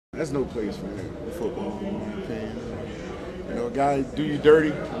That's no place for football, in my opinion. You know, a guy do you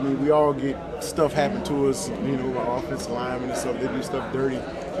dirty. I mean, we all get stuff happen to us. You know, our offensive linemen and stuff, they do stuff dirty.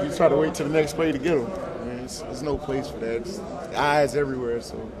 You try to wait till the next play to get them. I mean, it's no place for that. It's eyes everywhere,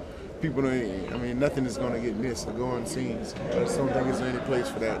 so people don't. I mean, nothing is going to get missed or go unseen. So I just don't think there's any place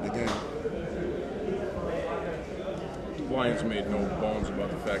for that in the game. Lions made no bones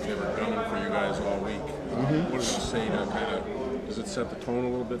about the fact they were gunning for you guys all week. What does it say to kind of, does it set the tone a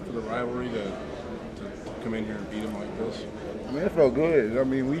little bit for the rivalry to come in here and beat them like this? I mean, it felt good. I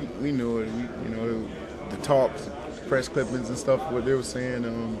mean, we knew it. You know, the talks, press clippings and stuff, what they were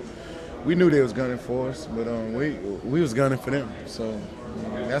saying. We knew they was gunning for us, but we was gunning for them. So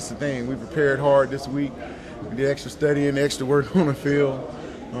that's the thing. We prepared hard this week. We did extra studying, extra work on the field.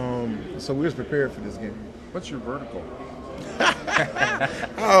 So we was prepared for this game. What's your vertical? I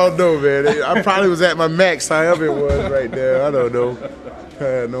don't know, man. I probably was at my max, however it was right there. I don't know. I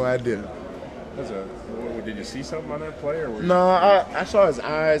had no idea. Did you see something on that play? Or No, I saw his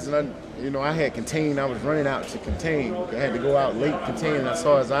eyes, and I had contained. I was running out to contain. I had to go out late containing. I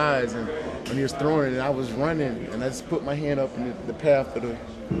saw his eyes, and when he was throwing it, I was running, and I just put my hand up in the path of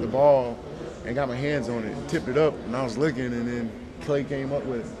the ball and got my hands on it and tipped it up, and I was looking, and then Clay came up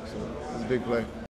with it. So it was a big play.